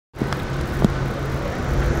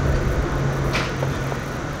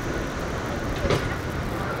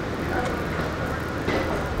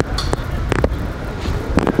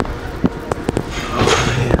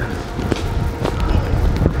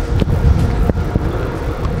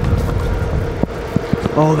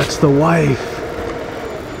Oh, that's the wife.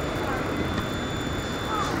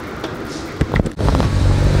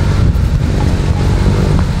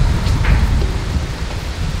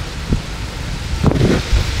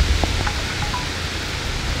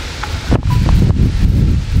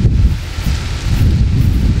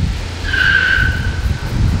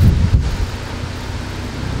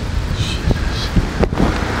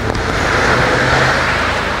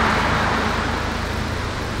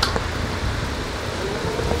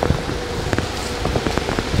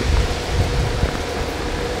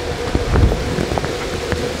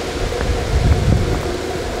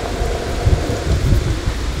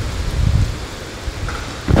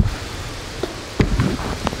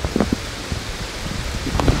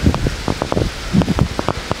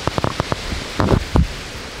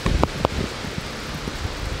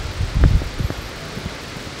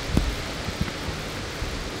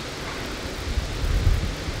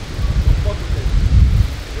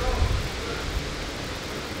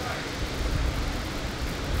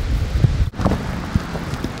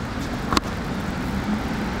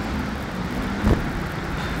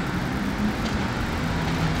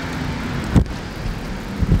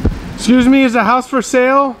 Excuse me, is the house for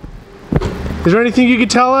sale? Is there anything you could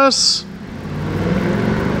tell us?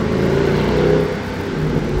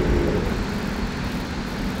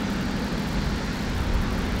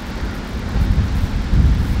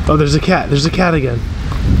 Oh, there's a cat. There's a cat again.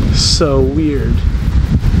 So weird.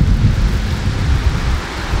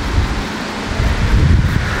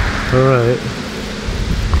 All right.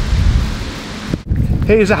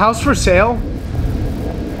 Hey, is the house for sale?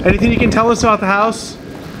 Anything you can tell us about the house?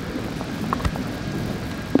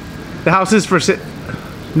 The house is for sale.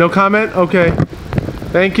 No comment? Okay.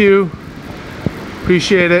 Thank you.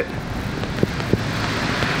 Appreciate it.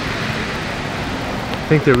 I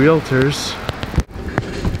think they're realtors.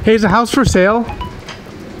 Hey, is the house for sale?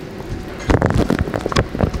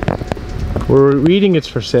 We're reading it's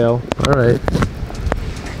for sale. All right.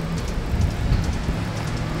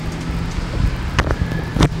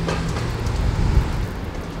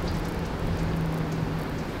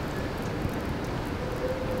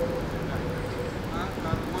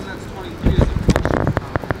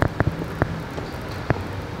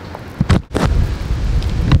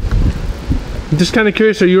 I'm just kind of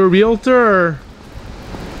curious, are you a realtor or?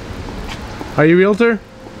 Are you a realtor?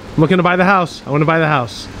 I'm looking to buy the house. I want to buy the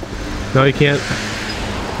house. No, you can't.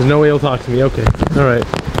 There's no way you'll talk to me. Okay. All right.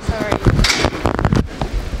 Sorry.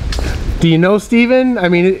 Do you know Steven? I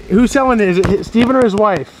mean, who's selling it? Is it Steven or his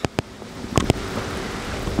wife?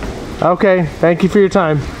 Okay. Thank you for your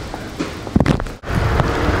time.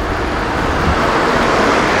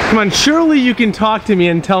 Come on, surely you can talk to me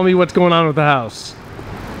and tell me what's going on with the house.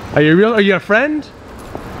 Are you real? Are you a friend?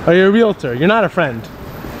 Are you a realtor? You're not a friend.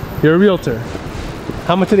 You're a realtor.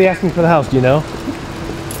 How much are they asking for the house? Do you know?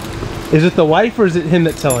 Is it the wife or is it him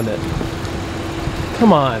that's selling it?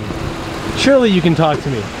 Come on. Surely you can talk to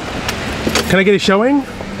me. Can I get a showing?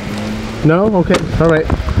 No? Okay. All right.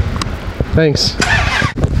 Thanks.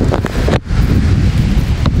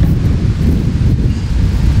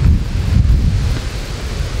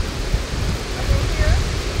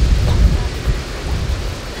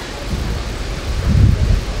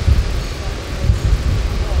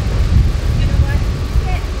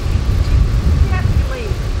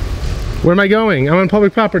 Where am I going? I'm on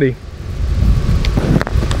public property.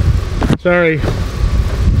 Sorry. Sir.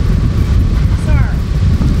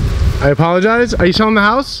 I apologize. Are you selling the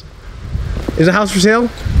house? Is the house for sale?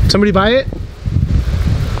 Somebody buy it?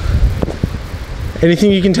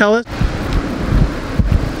 Anything you can tell us?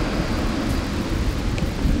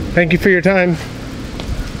 Thank you for your time.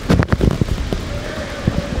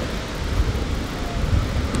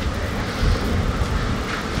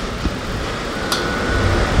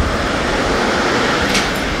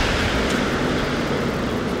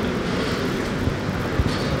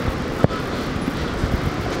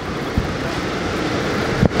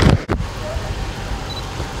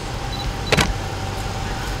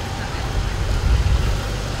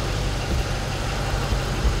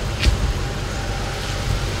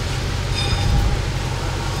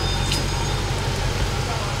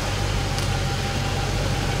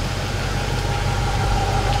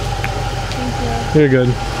 You're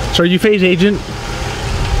good. So are you Faye's agent?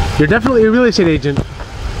 You're definitely a real estate agent.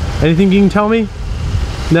 Anything you can tell me?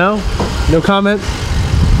 No? No comment?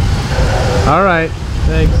 All right,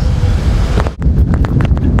 thanks.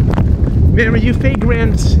 Ma'am, are you Faye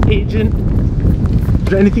Grant's agent? Is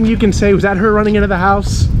there anything you can say? Was that her running into the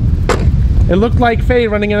house? It looked like Faye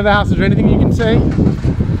running into the house. Is there anything you can say?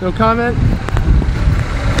 No comment?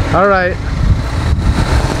 All right.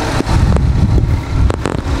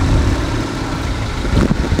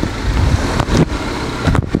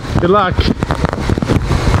 Good luck.